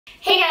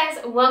Hey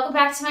guys, welcome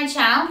back to my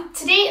channel.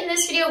 Today in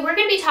this video, we're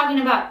going to be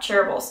talking about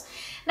gerbils.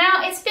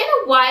 Now, it's been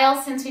a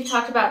while since we've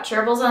talked about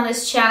gerbils on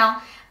this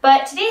channel,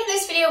 but today in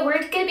this video, we're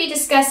going to be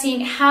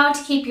discussing how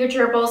to keep your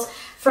gerbils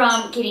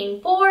from getting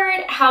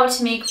bored, how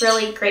to make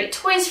really great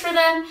toys for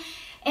them.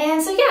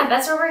 And so yeah,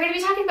 that's what we're going to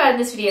be talking about in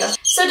this video.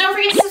 So don't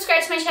forget to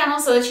subscribe to my channel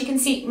so that you can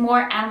see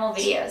more animal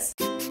videos.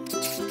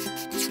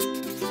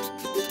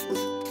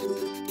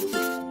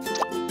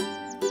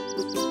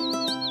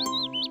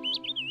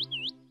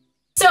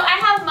 So I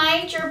have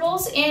my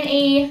gerbils in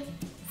a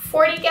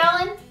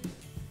 40-gallon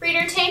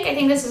breeder tank. I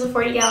think this is a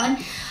 40-gallon.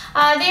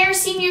 They are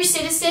senior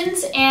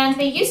citizens and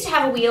they used to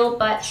have a wheel,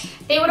 but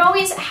they would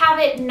always have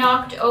it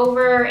knocked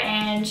over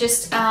and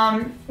just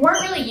weren't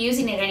really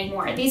using it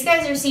anymore. These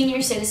guys are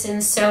senior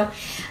citizens, so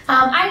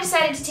I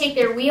decided to take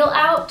their wheel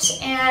out,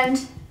 and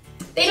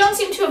they don't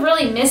seem to have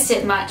really missed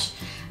it much.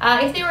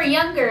 If they were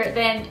younger,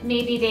 then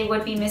maybe they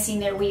would be missing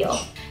their wheel.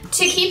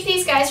 To keep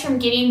these guys from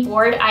getting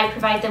bored, I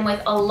provide them with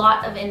a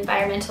lot of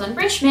environmental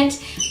enrichment,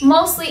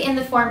 mostly in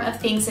the form of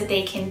things that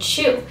they can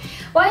chew.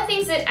 One of the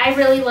things that I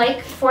really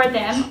like for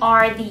them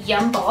are the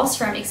Yum Balls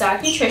from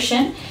Exotic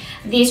Nutrition.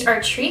 These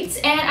are treats,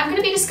 and I'm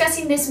going to be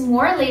discussing this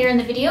more later in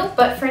the video,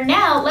 but for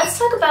now, let's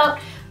talk about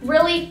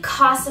really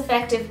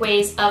cost-effective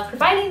ways of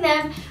providing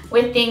them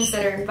with things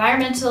that are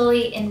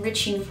environmentally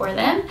enriching for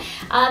them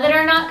that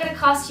are not going to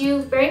cost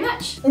you very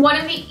much. One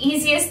of the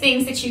easiest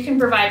things that you can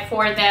provide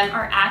for them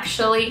are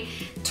actually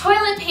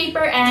toilet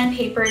paper and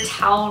paper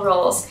towel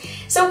rolls.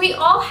 So we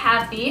all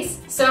have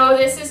these. So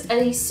this is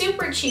a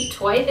super cheap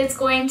toy that's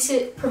going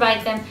to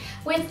provide them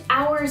with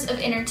hours of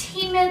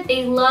entertainment.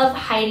 They love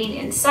hiding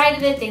inside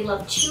of it, they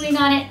love chewing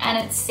on it, and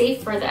it's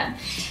safe for them.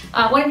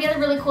 One of the other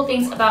really cool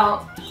things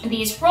about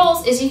these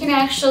rolls is you can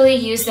actually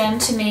use them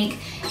to make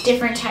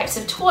different types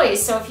of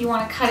toys. So if you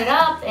want to cut it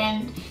up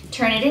and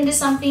turn it into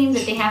something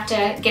that they have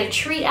to get a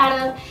treat out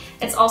of,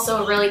 it's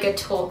also a really good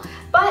tool.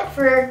 But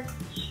for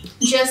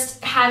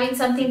just having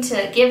something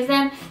to give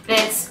them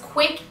that's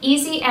quick,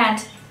 easy,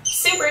 and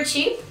super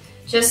cheap,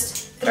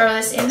 just throw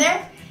this in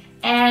there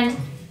and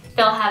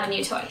they'll have a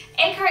new toy.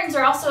 Egg cartons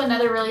are also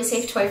another really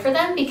safe toy for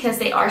them because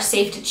they are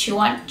safe to chew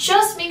on.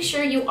 Just make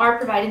sure you are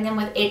providing them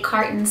with egg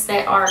cartons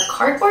that are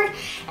cardboard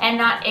and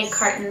not egg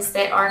cartons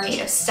that are made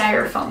of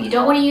styrofoam. You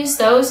don't want to use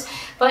those,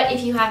 but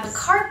if you have the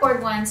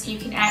cardboard ones, you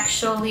can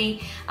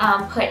actually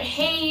put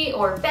hay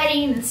or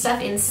bedding and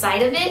stuff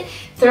inside of it,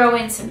 throw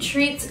in some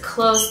treats,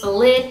 close the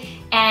lid,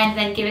 and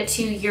then give it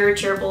to your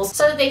gerbils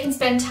so that they can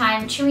spend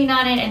time chewing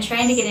on it and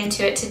trying to get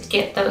into it to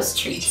get those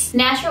treats.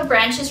 Natural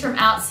branches from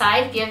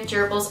outside give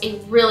gerbils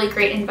a really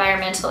great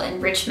environmental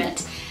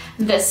enrichment.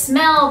 The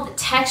smell, the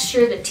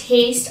texture, the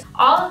taste,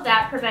 all of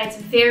that provides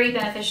very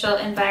beneficial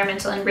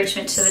environmental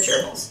enrichment to the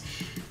gerbils.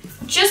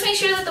 Just make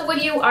sure that the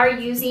wood you are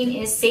using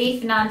is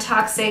safe,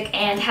 non-toxic,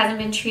 and hasn't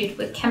been treated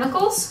with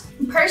chemicals.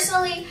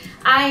 Personally,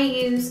 I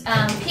use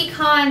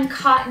pecan,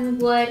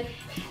 cottonwood,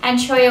 and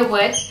cholla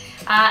wood.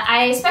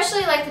 I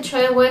especially like the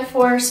cholla wood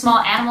for small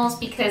animals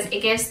because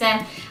it gives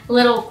them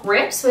little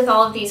grips with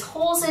all of these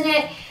holes in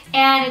it,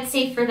 and it's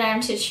safe for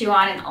them to chew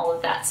on and all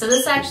of that. So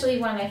this is actually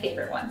one of my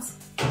favorite ones.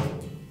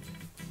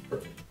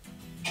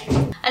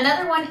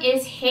 Another one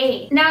is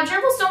hay. Now,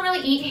 gerbils don't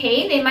really eat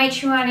hay. They might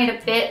chew on it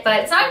a bit,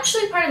 but it's not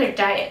actually part of their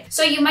diet.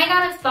 So you might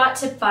not have thought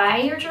to buy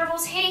your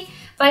gerbils hay,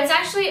 but it's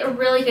actually a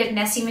really good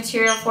nesting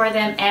material for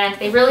them, and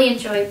they really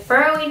enjoy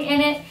burrowing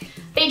in it.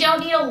 They don't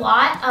need a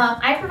lot.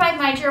 I provide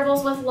my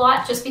gerbils with a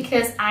lot just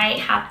because I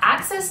have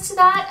access to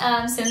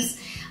that,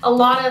 since a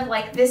lot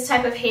of this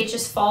type of hay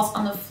just falls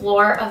on the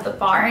floor of the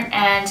barn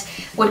and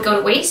would go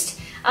to waste.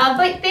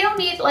 But they don't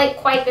need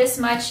quite this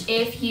much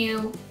if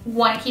you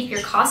want to keep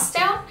your costs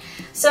down.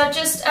 So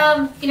just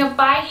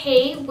buy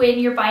hay when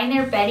you're buying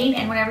their bedding,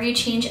 and whenever you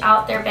change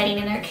out their bedding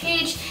in their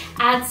cage,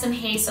 add some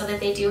hay so that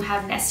they do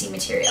have nesting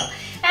material.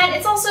 And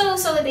it's also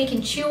so that they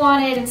can chew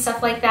on it and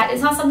stuff like that.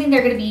 It's not something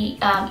they're going to be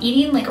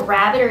eating like a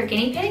rabbit or a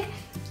guinea pig,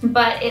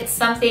 but it's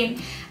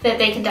something that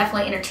they can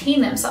definitely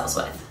entertain themselves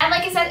with. And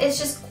like I said, it's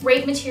just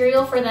great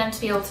material for them to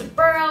be able to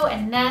burrow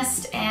and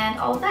nest and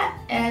all of that.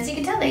 And as you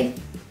can tell, they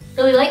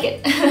really like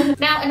it.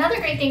 Now, another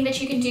great thing that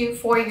you can do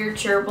for your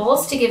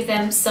gerbils to give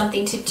them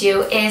something to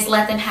do is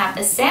let them have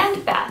a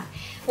sand bath.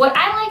 What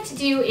I like to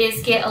do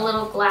is get a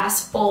little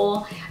glass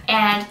bowl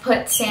and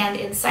put sand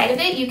inside of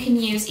it. You can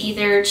use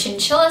either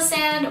chinchilla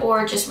sand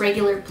or just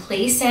regular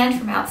play sand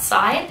from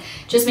outside.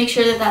 Just make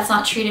sure that that's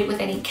not treated with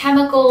any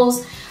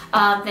chemicals,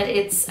 that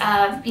it's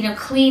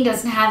clean,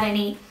 doesn't have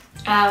any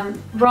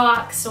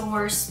rocks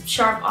or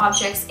sharp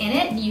objects in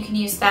it, and you can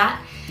use that.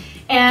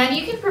 And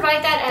you can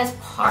provide that as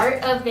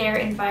part of their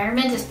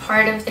environment, as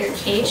part of their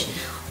cage,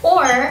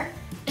 or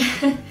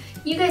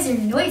you guys are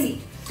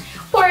noisy.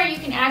 Or you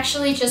can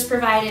actually just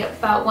provide it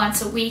about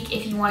once a week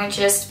if you want to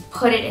just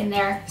put it in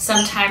there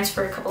sometimes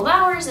for a couple of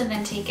hours and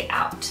then take it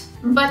out.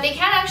 But they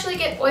can actually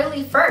get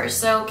oily fur,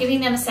 so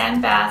giving them a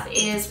sand bath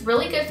is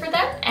really good for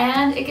them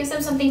and it gives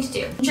them something to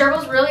do.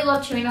 Gerbils really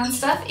love chewing on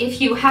stuff, if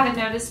you haven't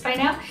noticed by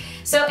now.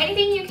 So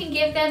anything you can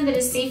give them that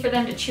is safe for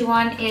them to chew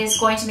on is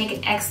going to make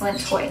an excellent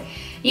toy.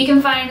 You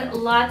can find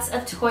lots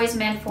of toys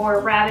meant for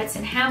rabbits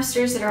and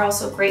hamsters that are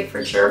also great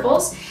for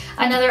gerbils.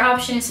 Another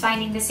option is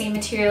finding the same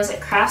materials at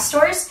craft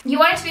stores. You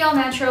want it to be all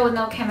natural with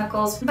no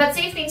chemicals, but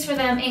safe things for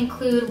them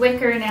include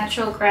wicker,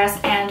 natural grass,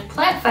 and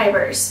plant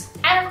fibers.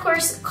 And of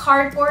course,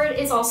 cardboard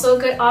is also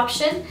a good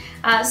option.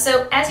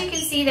 So as you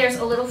can see, there's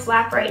a little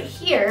flap right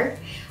here.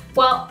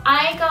 Well,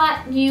 I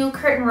got new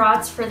curtain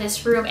rods for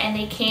this room and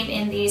they came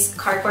in these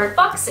cardboard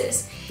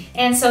boxes.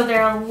 And so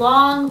they're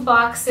long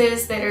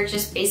boxes that are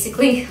just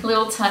basically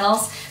little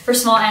tunnels for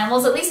small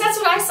animals. At least that's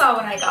what I saw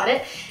when I got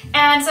it.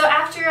 And so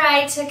after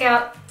I took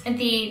out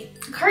the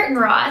curtain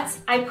rods,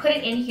 I put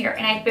it in here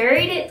and I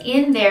buried it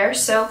in there.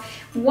 So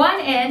one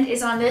end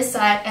is on this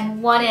side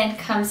and one end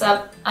comes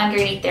up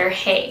underneath their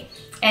hay.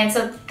 And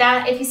so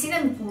that, if you see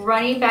them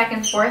running back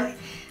and forth,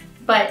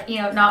 but you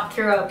know, not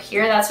through up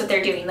here, that's what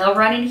they're doing. They'll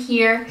run in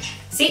here.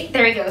 See,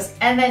 there he goes.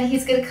 And then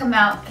he's gonna come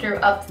out through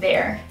up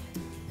there.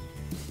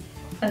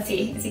 Let's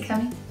see, is he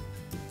coming?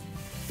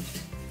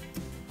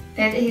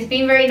 He's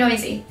being very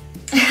noisy.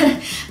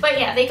 But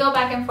yeah, they go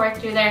back and forth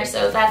through there,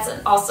 so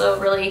that's also a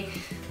really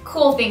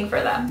cool thing for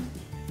them.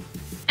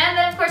 And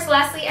then of course,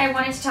 lastly, I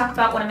wanted to talk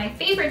about one of my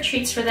favorite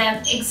treats for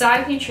them,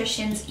 Exotic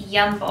Nutrition's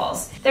Yum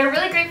Balls. They're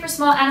really great for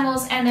small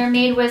animals and they're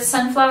made with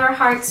sunflower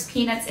hearts,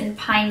 peanuts, and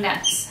pine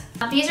nuts.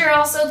 These are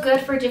also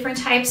good for different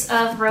types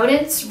of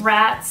rodents,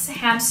 rats,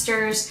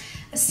 hamsters,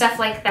 stuff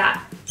like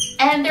that.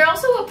 And they're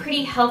also a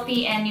pretty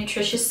healthy and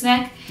nutritious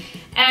snack.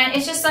 And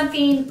it's just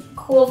something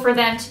cool for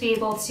them to be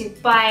able to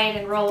bite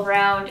and roll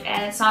around,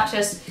 and it's not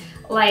just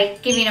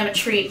like giving them a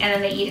treat and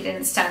then they eat it and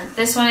it's done.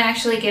 This one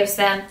actually gives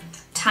them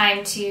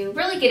time to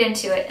really get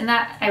into it, and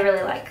that I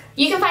really like.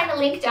 You can find a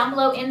link down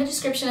below in the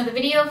description of the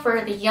video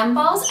for the Yum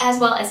Balls, as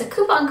well as a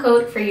coupon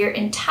code for your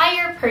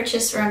entire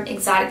purchase from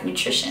Exotic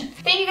Nutrition.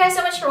 Thank you guys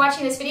so much for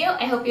watching this video.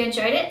 I hope you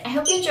enjoyed it. I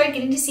hope you enjoyed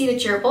getting to see the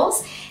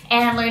gerbils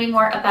and learning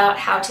more about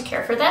how to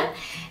care for them.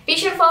 Be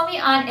sure to follow me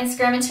on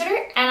Instagram and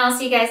Twitter, and I'll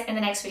see you guys in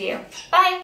the next video. Bye!